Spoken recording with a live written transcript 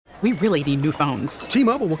We really need new phones.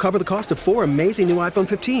 T-Mobile will cover the cost of 4 amazing new iPhone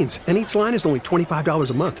 15s, and each line is only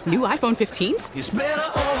 $25 a month. New iPhone 15s? It's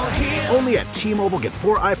better over here. Only at T-Mobile, get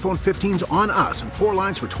 4 iPhone 15s on us and 4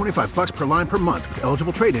 lines for $25 per line per month with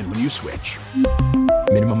eligible trade-in when you switch.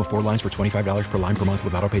 Minimum of 4 lines for $25 per line per month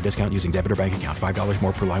with autopay discount using debit or bank account. $5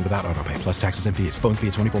 more per line without autopay, plus taxes and fees. Phone fee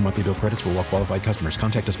at 24 monthly bill credits for well-qualified customers.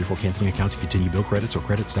 Contact us before canceling account to continue bill credits or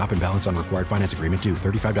credit stop and balance on required finance agreement due.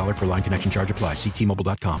 $35 per line connection charge applies. See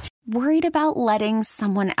T-Mobile.com. Worried about letting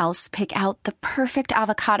someone else pick out the perfect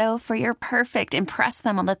avocado for your perfect impress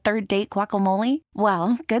them on the third date guacamole?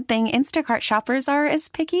 Well, good thing Instacart shoppers are as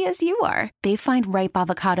picky as you are. They find ripe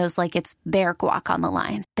avocados like it's their guac on the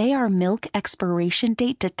line. They are milk expiration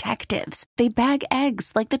date detectives. They bag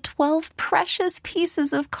eggs like the 12 precious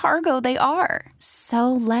pieces of cargo they are.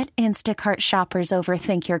 So let Instacart shoppers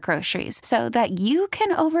overthink your groceries so that you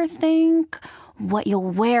can overthink what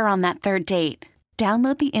you'll wear on that third date.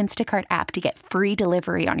 Download the Instacart app to get free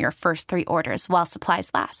delivery on your first 3 orders while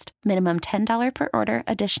supplies last. Minimum $10 per order.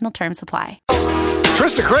 Additional terms apply.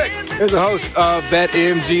 Trysta Krick is the host of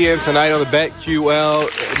BetMGM tonight on the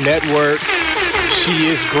BetQL network. She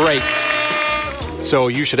is great. So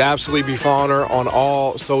you should absolutely be following her on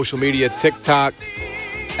all social media, TikTok,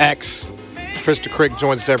 X. Trysta Krick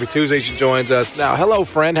joins us every Tuesday. She joins us now. Hello,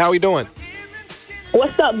 friend. How are you doing?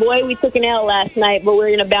 What's up, boy? We took an L last night, but we're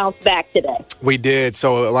going to bounce back today. We did.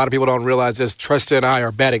 So a lot of people don't realize this. Trysta and I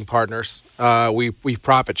are betting partners. We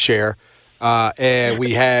profit share, and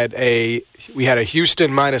we had a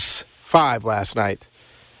Houston -5 last night,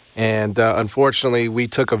 and unfortunately, we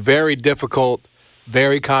took a very difficult,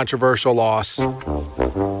 very controversial loss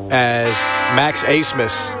as Max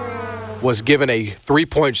Asmus was given a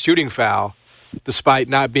 3-point shooting foul despite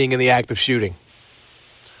not being in the act of shooting.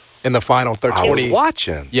 In the final 30. I was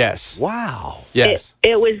watching. Yes. Wow. Yes.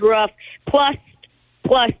 It was rough. Plus,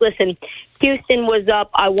 listen, Houston was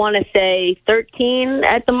up, I want to say, 13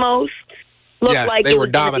 at the most. Looked yes, like they it were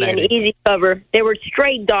was going to be an easy cover. They were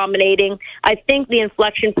straight dominating. I think the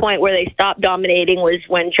inflection point where they stopped dominating was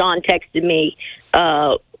when John texted me,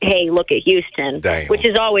 hey, look at Houston. Damn. Which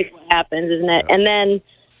is always what happens, isn't it? Yeah. And then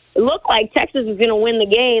it looked like Texas was going to win the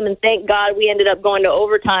game, and thank God we ended up going to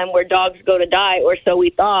overtime where dogs go to die, or so we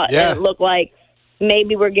thought. Yeah. And it looked like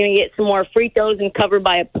maybe we're going to get some more free throws and cover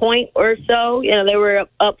by a point or so. You know, they were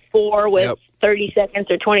up 4 with 30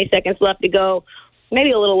 seconds or 20 seconds left to go, maybe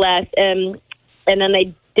a little less. And then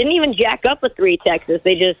they didn't even jack up a 3, Texas.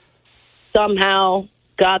 They just somehow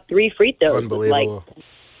got 3 free throws. Unbelievable.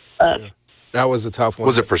 That was a tough one.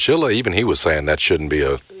 Was it for Sheila? Even he was saying that shouldn't be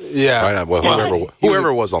a... Yeah. Right? Well,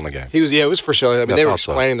 whoever was on the game. He was. Yeah, it was for Sheila. I mean, they were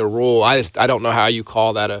explaining the rule. I don't know how you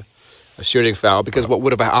call that a shooting foul, because what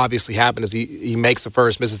would have obviously happened is he makes the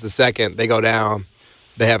first, misses the second, they go down,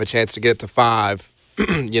 they have a chance to get it to 5,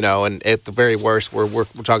 you know, and at the very worst, we're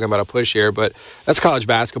talking about a push here, but that's college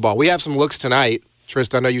basketball. We have some looks tonight.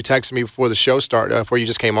 Trysta, I know you texted me before the show started, before you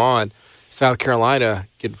just came on. South Carolina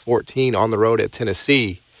getting 14 on the road at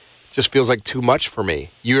Tennessee. Just feels like too much for me.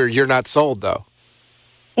 You're not sold, though.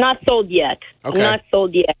 Not sold yet. Okay. Not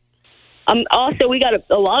sold yet. Also, we got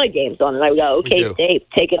a lot of games on tonight. We got OK State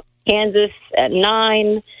taking Kansas at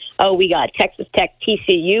 9. Oh, we got Texas Tech,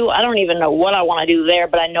 TCU. I don't even know what I want to do there,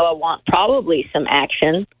 but I know I want probably some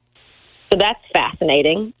action. So that's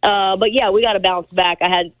fascinating. But, yeah, we got to bounce back. I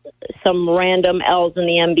had some random L's in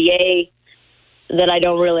the NBA that I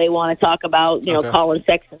don't really want to talk about. You know, Colin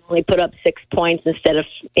Sexton only put up 6 points instead of,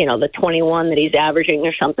 you know, the 21 that he's averaging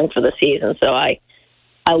or something for the season. So I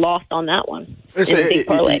lost on that one. It's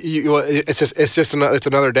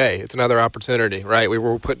another day. It's another opportunity, right?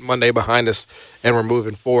 We're putting Monday behind us, and we're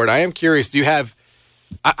moving forward. I am curious. Do you have?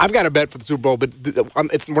 I've got a bet for the Super Bowl, but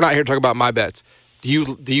we're not here to talk about my bets. Do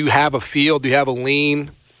you have a feel? Do you have a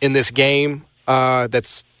lean in this game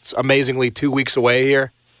that's amazingly 2 weeks away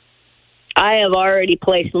here? I have already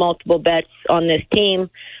placed multiple bets on this team,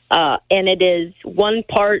 and it is one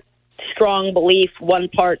part strong belief, one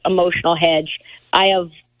part emotional hedge. I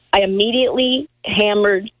immediately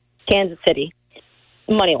hammered Kansas City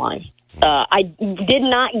money line. I did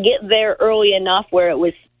not get there early enough where it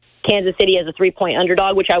was Kansas City as a 3-point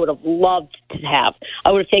underdog, which I would have loved to have.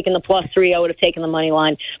 I would have taken the +3. I would have taken the money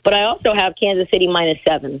line. But I also have Kansas City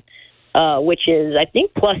 -7, which is, I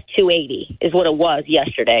think, +280 is what it was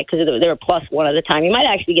yesterday, because they were +1 at the time. You might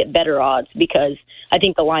actually get better odds because I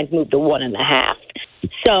think the line's moved to 1.5.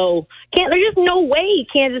 So there's just no way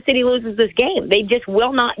Kansas City loses this game. They just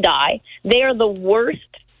will not die. They are the worst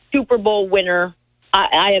Super Bowl winner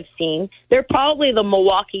I have seen. They're probably the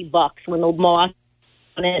Milwaukee Bucks when the Milwaukee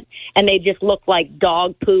on it, and they just looked like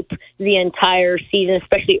dog poop the entire season,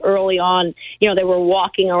 especially early on. They were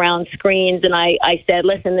walking around screens, and I said,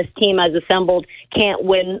 listen, this team as assembled can't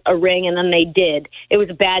win a ring, and then they did. It was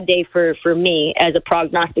a bad day for me as a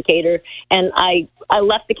prognosticator, and I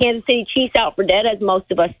left the Kansas City Chiefs out for dead, as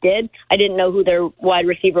most of us did. I didn't know who their wide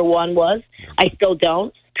receiver one was. I still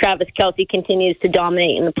don't. Travis Kelce continues to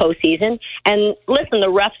dominate in the postseason. And listen, the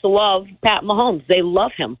refs love Pat Mahomes. They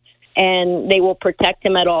love him. And they will protect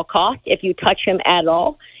him at all costs. If you touch him at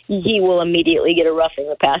all, he will immediately get a roughing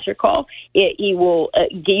the passer call. You will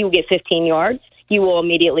get 15 yards. You will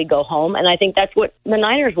immediately go home. And I think that's what the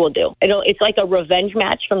Niners will do. It's like a revenge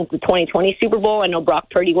match from the 2020 Super Bowl. I know Brock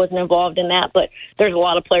Purdy wasn't involved in that, but there's a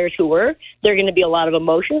lot of players who were. There are going to be a lot of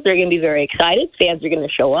emotions. They're going to be very excited. Fans are going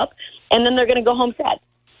to show up. And then they're going to go home sad.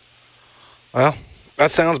 Well,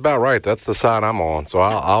 that sounds about right. That's the side I'm on. So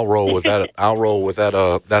I'll roll with that. I'll roll with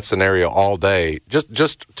that scenario all day.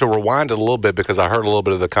 Just to rewind it a little bit, because I heard a little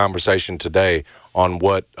bit of the conversation today on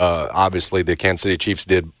what obviously the Kansas City Chiefs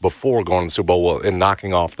did before going to the Super Bowl in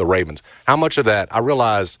knocking off the Ravens. How much of that? I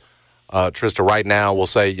realize, Trysta, right now we'll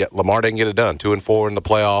say Lamar didn't get it done. 2-4 in the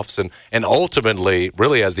playoffs, and ultimately,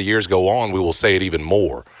 really, as the years go on, we will say it even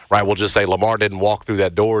more. Right? We'll just say Lamar didn't walk through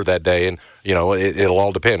that door that day, and it'll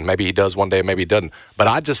all depend. Maybe he does one day, maybe he doesn't. But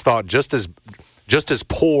I just thought just as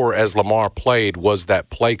poor as Lamar played was that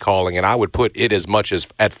play calling, and I would put it as much as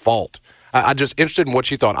at fault. I'm just interested in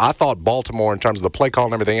what you thought. I thought Baltimore, in terms of the play call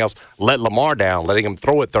and everything else, let Lamar down, letting him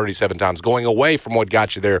throw it 37 times, going away from what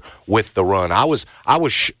got you there with the run. I was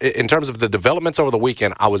in terms of the developments over the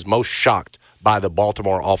weekend, I was most shocked by the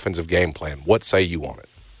Baltimore offensive game plan. What say you on it?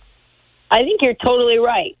 I think you're totally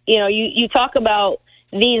right. You talk about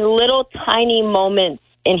these little tiny moments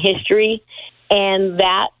in history, and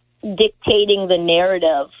that dictating the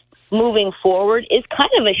narrative moving forward is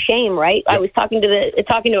kind of a shame, right? Yep. I was talking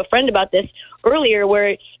to a friend about this earlier,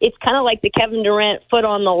 where it's kind of like the Kevin Durant foot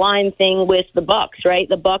on the line thing with the Bucks, right?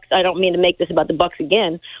 The Bucks, I don't mean to make this about the Bucks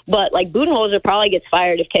again, but like Budenholzer probably gets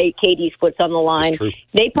fired if KD's foot's on the line.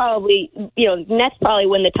 They probably, Nets probably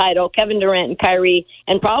win the title. Kevin Durant and Kyrie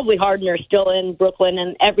and probably Harden are still in Brooklyn,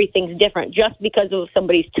 and everything's different just because of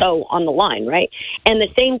somebody's toe on the line, right? And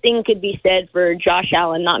the same thing could be said for Josh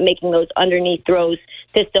Allen not making those underneath throws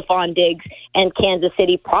to Stephon Diggs, and Kansas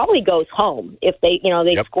City probably goes home if they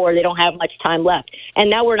score. They don't have much time left. And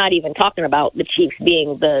now we're not even talking about the Chiefs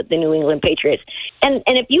being the New England Patriots. And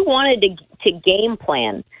if you wanted to game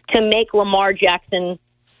plan to make Lamar Jackson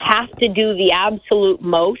have to do the absolute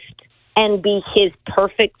most and be his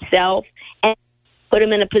perfect self and put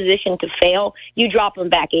him in a position to fail, you drop him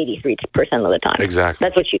back 83% of the time. Exactly.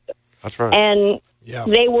 That's what you do. That's right. And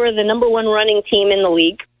they were the number one running team in the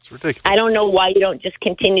league. It's ridiculous. I don't know why you don't just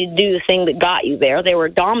continue to do the thing that got you there. They were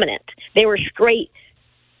dominant. They were straight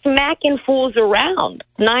smacking fools around.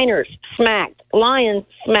 Niners smacked. Lions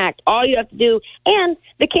smacked. All you have to do. And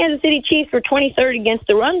the Kansas City Chiefs were 23rd against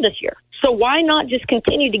the run this year. So why not just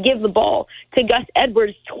continue to give the ball to Gus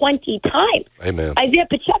Edwards 20 times? Amen. Isaiah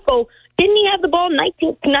Pacheco, didn't he have the ball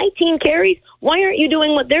 19 carries? Why aren't you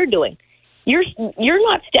doing what they're doing? You're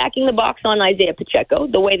not stacking the box on Isaiah Pacheco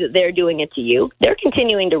the way that they're doing it to you. They're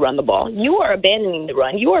continuing to run the ball. You are abandoning the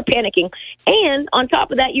run. You are panicking. And on top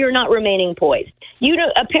of that, you're not remaining poised. You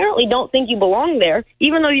apparently don't think you belong there,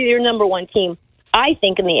 even though you're your number one team, I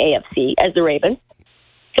think, in the AFC as the Ravens.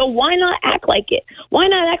 So why not act like it? Why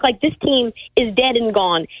not act like this team is dead and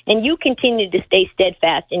gone, and you continue to stay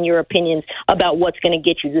steadfast in your opinions about what's going to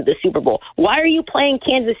get you to the Super Bowl? Why are you playing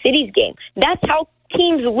Kansas City's game? That's how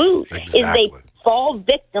teams lose, exactly. Is they fall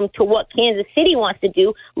victim to what Kansas City wants to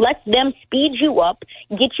do, lets them speed you up,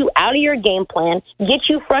 get you out of your game plan, get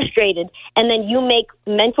you frustrated, and then you make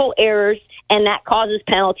mental errors, and that causes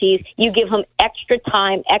penalties. You give them extra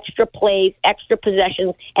time, extra plays, extra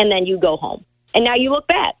possessions, and then you go home. And now you look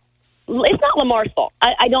bad. It's not Lamar's fault.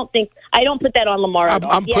 I don't put that on Lamar at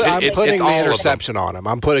all. I'm putting the interception on him.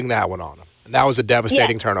 I'm putting that one on him. And that was a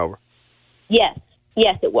devastating turnover. Yes,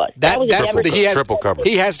 it was. Triple cover.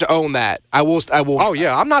 He has to own that. I will. Oh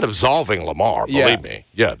yeah, I'm not absolving Lamar. Believe me.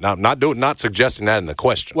 Yeah, not suggesting that in the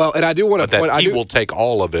question. Well, and I do want to point. He will take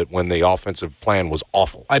all of it when the offensive plan was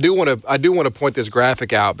awful. I do want to point this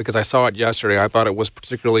graphic out because I saw it yesterday. I thought it was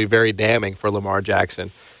particularly very damning for Lamar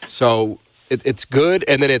Jackson. So it's good,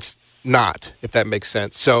 and then it's not, if that makes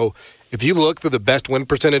sense. So if you look through the best win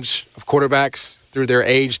percentage of quarterbacks through their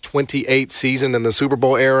age 28 season in the Super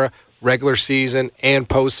Bowl era, regular season and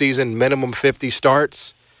postseason, minimum 50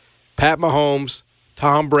 starts, Pat Mahomes,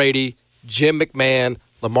 Tom Brady, Jim McMahon,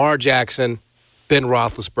 Lamar Jackson, Ben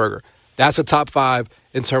Roethlisberger. That's a top five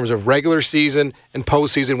in terms of regular season and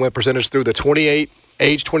postseason win percentage through the 28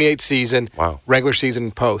 age 28 season, regular season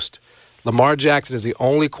and post. Lamar Jackson is the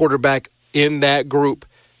only quarterback in that group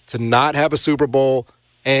to not have a Super Bowl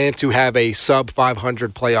and to have a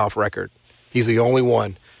sub-500 playoff record. He's the only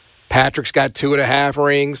one. Patrick's got 2.5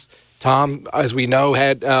 rings. Tom, as we know,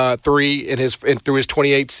 had 3 through his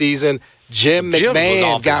 28th season. Jim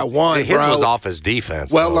McMahon got 1, His bro. was off his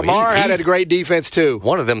defense. Well, though. Lamar had a great defense, too.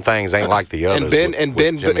 One of them things ain't like the others. Ben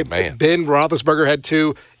Roethlisberger had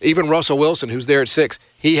 2. Even Russell Wilson, who's there at 6,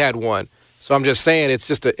 he had 1. So I'm just saying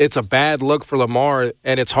it's a bad look for Lamar,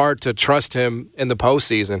 and it's hard to trust him in the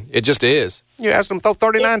postseason. It just is. You asked him to throw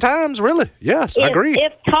 39 times? Really? Yes, I agree.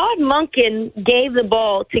 If Todd Monken gave the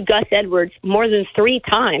ball to Gus Edwards more than 3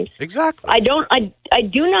 times, exactly. I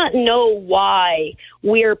do not know why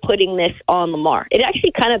we're putting this on Lamar. It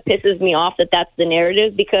actually kind of pisses me off that that's the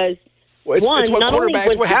narrative because it's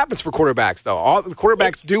what happens for quarterbacks, though. All the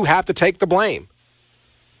quarterbacks do have to take the blame.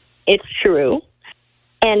 It's true.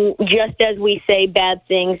 And just as we say bad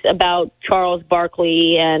things about Charles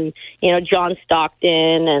Barkley and, John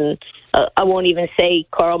Stockton and I won't even say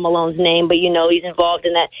Karl Malone's name, but he's involved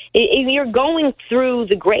in that. If you're going through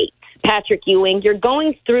the greats, Patrick Ewing, you're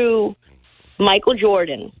going through Michael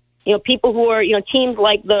Jordan, people who are, teams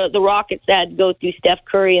like the Rockets that had to go through Steph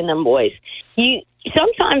Curry and them boys.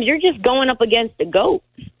 Sometimes you're just going up against the GOAT.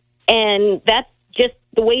 And that's just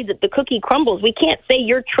the way that the cookie crumbles. We can't say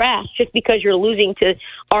you're trash just because you're losing to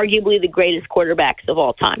arguably the greatest quarterbacks of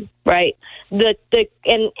all time, right?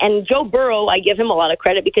 And Joe Burrow, I give him a lot of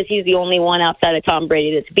credit because he's the only one outside of Tom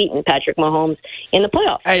Brady that's beaten Patrick Mahomes in the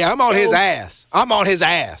playoffs. Hey, I'm on his ass. I'm on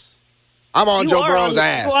Joe Burrow's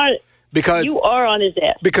ass. Because you are on his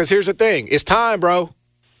ass. Because here's the thing. It's time, bro.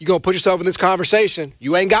 You're going to put yourself in this conversation.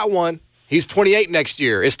 You ain't got one. He's 28 next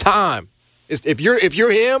year. It's time. If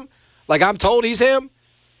you're him, like I'm told he's him,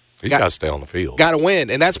 he's got to stay on the field. Got to win,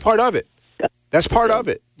 and that's part of it. That's part of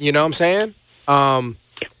it. You know what I'm saying?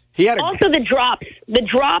 He had also the drops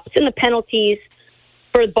and the penalties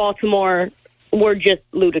for Baltimore were just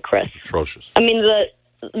ludicrous. Atrocious. I mean,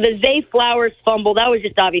 the Zay Flowers fumble, that was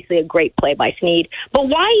just obviously a great play by Snead. But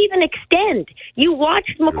why even extend? You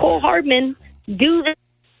watched McCole Hardman do this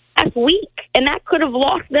last week, and that could have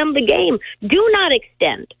lost them the game. Do not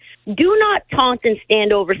extend. Do not taunt and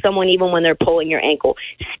stand over someone even when they're pulling your ankle.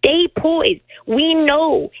 Stay poised. We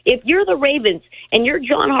know if you're the Ravens and you're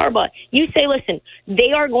John Harbaugh, you say, listen,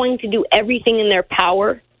 they are going to do everything in their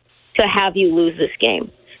power to have you lose this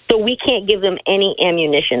game. So we can't give them any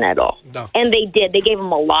ammunition at all. No. And they did. They gave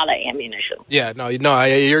them a lot of ammunition. Yeah, no,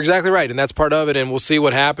 you're exactly right, and that's part of it, and we'll see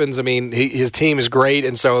what happens. I mean, his team is great,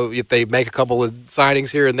 and so if they make a couple of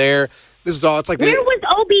signings here and there, this is all. It's like where was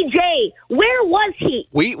OBJ? Where was he?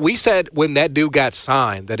 We said when that dude got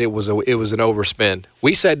signed that it was an overspend.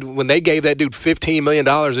 We said when they gave that dude $15 million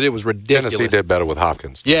that it was ridiculous. Tennessee did better with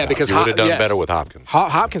Hopkins. Yeah, because you would have done better with Hopkins.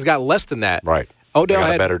 Hopkins got less than that. Right. Odell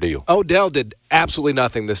had a better deal. Odell did absolutely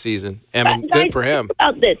nothing this season. I mean, good for him.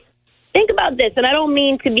 Think about this, and I don't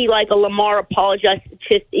mean to be like a Lamar apologist,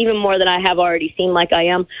 just even more than I have already seen like I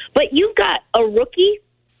am. But you've got a rookie.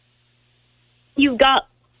 You've got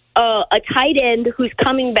a tight end who's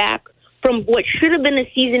coming back from what should have been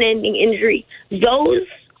a season-ending injury. Those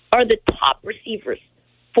are the top receivers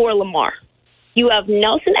for Lamar. You have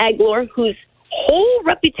Nelson Aguilar, whose whole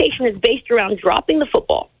reputation is based around dropping the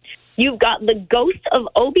football. You've got the ghost of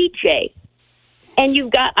OBJ, and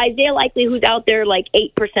you've got Isaiah Likely, who's out there like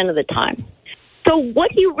 8% of the time. So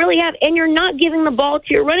what do you really have? And you're not giving the ball to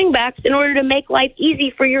your running backs in order to make life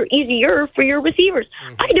easier for your receivers.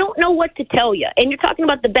 Mm-hmm. I don't know what to tell you. And you're talking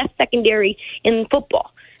about the best secondary in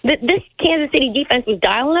football. This Kansas City defense was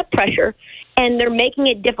dialing up pressure, and they're making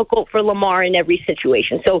it difficult for Lamar in every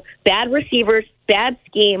situation. So bad receivers, bad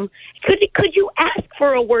scheme. Could you ask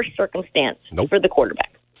for a worse circumstance for the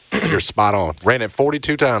quarterback? You're spot on. Ran it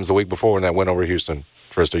 42 times the week before in that win over Houston.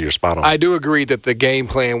 Trysta, you're spot on. I do agree that the game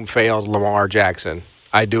plan failed Lamar Jackson.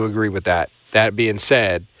 I do agree with that. That being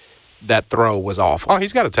said, that throw was awful. Oh,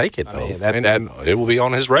 he's got to take it, though. And it will be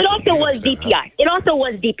on his record. It also was DPI.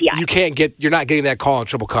 You're not getting that call in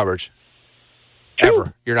triple coverage. True.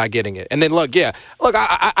 Ever. You're not getting it. And then,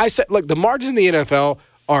 I said, the margins in the NFL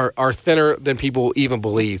are thinner than people even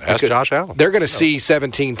believe. That's Josh Allen. They're going to see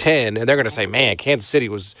 17-10, and they're going to say, man, Kansas City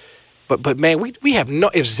was – but man, we have no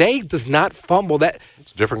 – if Zay does not fumble that –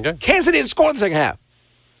 it's a different game. Kansas City didn't score in the second half.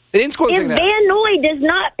 They didn't score in the second half. If Van Noy does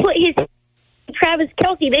not put his Travis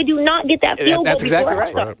Kelce, they do not get that field goal. That's exactly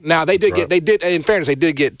right. Now, they did in fairness, they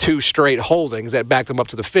did get 2 straight holdings that backed them up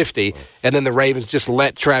to the 50, and then the Ravens just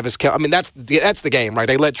let Travis Kelce – I mean, that's the game, right?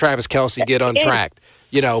 They let Travis Kelce get untracked.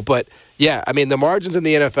 But, yeah, I mean, the margins in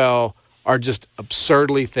the NFL are just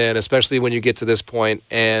absurdly thin, especially when you get to this point.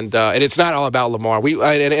 And it's not all about Lamar.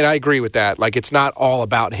 And I agree with that. Like, it's not all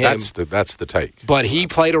about him. That's the take. But he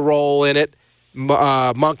played a role in it.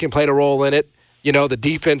 Monken played a role in it. The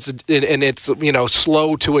defense, and it's,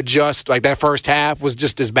 slow to adjust. Like, that first half was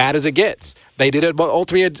just as bad as it gets. They did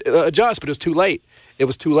ultimately adjust, but it was too late. It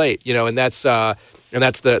was too late, and that's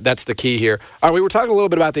the key here. All right, we were talking a little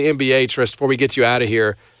bit about the NBA, Trysta, before we get you out of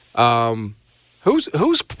here.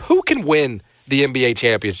 Who can win the NBA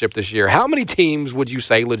championship this year? How many teams would you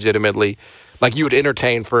say legitimately, like, you would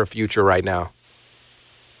entertain for a future right now?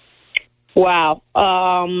 Wow.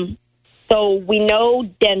 So we know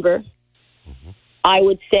Denver. I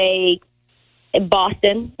would say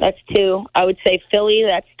Boston, that's 2. I would say Philly,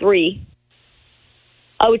 that's 3.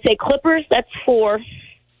 I would say Clippers, that's 4.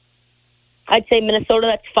 I'd say Minnesota,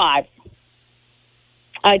 that's 5.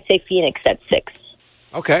 I'd say Phoenix, that's 6.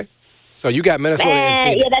 Okay. So you got Minnesota and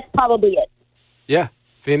Phoenix. Yeah, that's probably it. Yeah.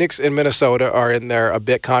 Phoenix and Minnesota are in there a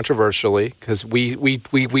bit controversially because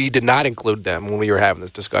we did not include them when we were having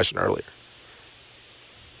this discussion earlier.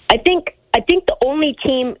 I think the only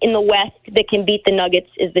team in the West that can beat the Nuggets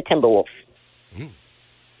is the Timberwolves.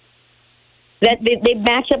 That they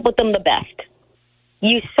match up with them the best.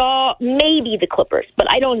 You saw maybe the Clippers,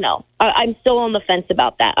 but I don't know. I'm still on the fence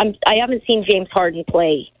about that. I haven't seen James Harden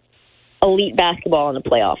play elite basketball in a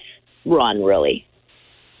playoff run, really.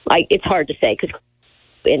 It's hard to say because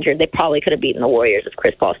injured. They probably could have beaten the Warriors if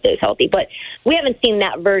Chris Paul stays healthy, but we haven't seen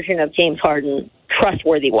that version of James Harden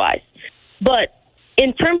trustworthy-wise. But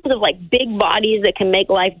in terms of big bodies that can make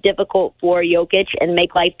life difficult for Jokic and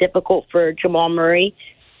make life difficult for Jamal Murray,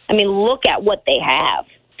 I mean, look at what they have.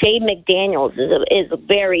 Jade McDaniels is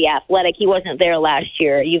very athletic. He wasn't there last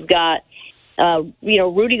year. You've got,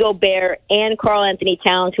 Rudy Gobert and Karl Anthony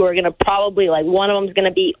Towns, who are going to probably, one of them is going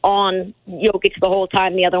to be on Jokic the whole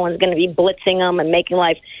time. The other one's going to be blitzing him and making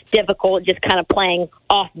life difficult, just kind of playing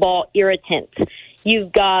off-ball irritants.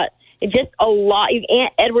 You've got just a lot.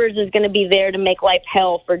 Ant Edwards is going to be there to make life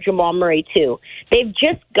hell for Jamal Murray, too. They've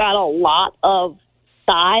just got a lot of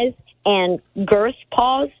size and girth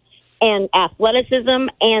pause and athleticism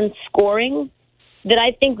and scoring that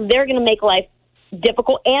I think they're going to make life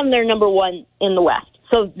difficult, and they're number 1 in the West.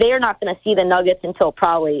 So they're not going to see the Nuggets until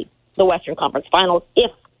probably the Western Conference Finals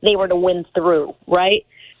if they were to win through, right?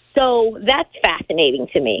 So that's fascinating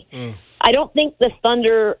to me. I don't think the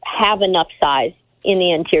Thunder have enough size in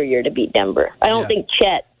the interior to beat Denver. I don't think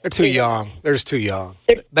Chet. They're too young. They're just too young.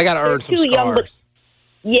 They got to earn some scars.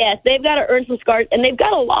 Young, yes, they've got to earn some scars, and they've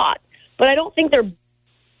got a lot. But I don't think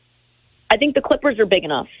I think the Clippers are big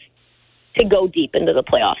enough to go deep into the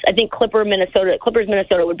playoffs. I think Clippers,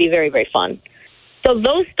 Minnesota would be very, very fun. So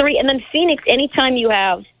those 3, and then Phoenix, anytime you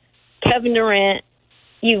have Kevin Durant,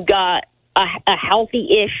 you've got a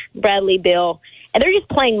healthy-ish Bradley Beal, and they're just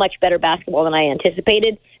playing much better basketball than I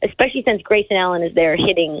anticipated, especially since Grayson Allen is there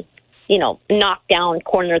hitting, knockdown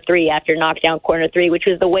corner 3 after knockdown corner 3, which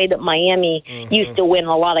was the way that Miami used to win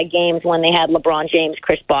a lot of games when they had LeBron James,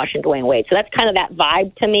 Chris Bosh, and Dwayne Wade. So that's kind of that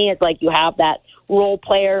vibe to me. It's like you have that role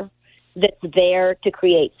player that's there to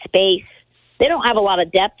create space. They don't have a lot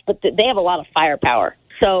of depth, but they have a lot of firepower.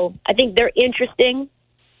 So I think they're interesting,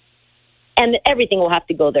 and everything will have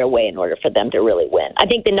to go their way in order for them to really win. I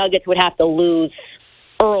think the Nuggets would have to lose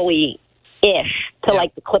early-ish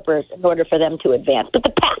to the Clippers in order for them to advance. But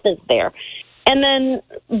the path is there. And then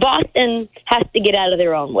Boston has to get out of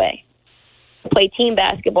their own way. Play team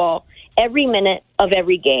basketball every minute of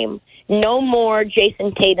every game. No more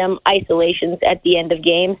Jason Tatum isolations at the end of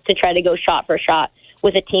games to try to go shot for shot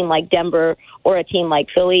with a team like Denver or a team like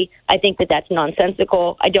Philly. I think that's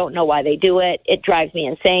nonsensical. I don't know why they do it. It drives me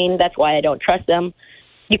insane. That's why I don't trust them.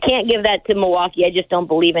 You can't give that to Milwaukee. I just don't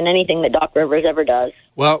believe in anything that Doc Rivers ever does.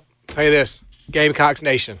 Well, I'll tell you this. Gamecocks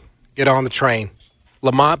Nation, get on the train.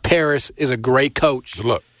 Lamont Paris is a great coach. Good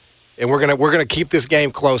luck. And we're gonna keep this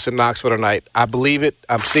game close in Knoxville tonight. I believe it.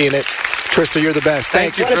 I'm seeing it. Trysta, you're the best.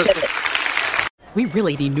 Thanks. We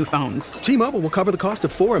really need new phones. T-Mobile will cover the cost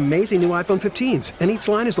of 4 amazing new iPhone 15s, and each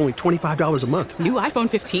line is only $25 a month. New iPhone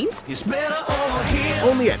 15s? It's better over here.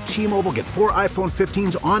 Only at T-Mobile, get 4 iPhone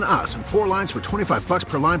 15s on us and 4 lines for $25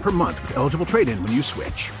 per line per month with eligible trade-in when you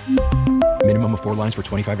switch. Minimum of 4 lines for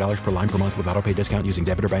 $25 per line per month with autopay discount using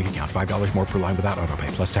debit or bank account. $5 more per line without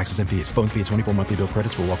autopay, plus taxes and fees. Phone fee at 24 monthly bill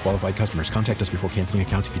credits for well-qualified customers. Contact us before canceling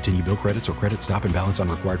account to continue bill credits or credit stop and balance on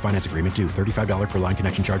required finance agreement due. $35 per line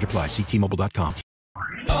connection charge applies. See T-Mobile.com.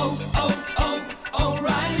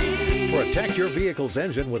 For a Protect your vehicle's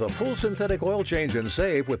engine with a full synthetic oil change and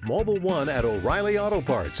save with Mobile One at O'Reilly Auto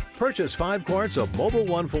Parts. Purchase 5 quarts of Mobile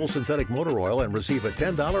One full synthetic motor oil and receive a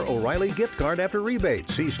 $10 O'Reilly gift card after rebate.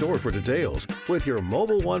 See store for details. With your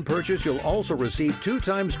Mobile One purchase, you'll also receive 2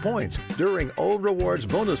 times points during Old Rewards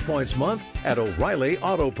Bonus Points Month at O'Reilly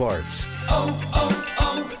Auto Parts.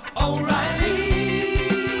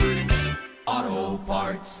 O'Reilly Auto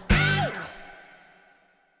Parts.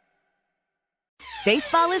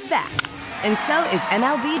 Baseball is back, and so is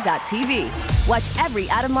MLB.tv. Watch every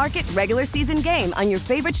out-of-market, regular season game on your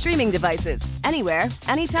favorite streaming devices, anywhere,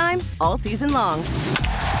 anytime, all season long.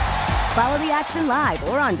 Follow the action live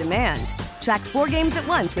or on demand. Track 4 games at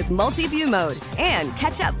once with multi-view mode and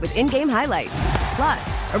catch up with in-game highlights.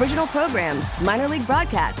 Plus, original programs, minor league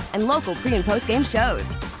broadcasts, and local pre- and post-game shows.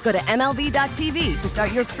 Go to MLB.tv to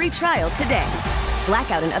start your free trial today.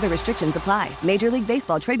 Blackout and other restrictions apply. Major League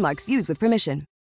Baseball trademarks used with permission.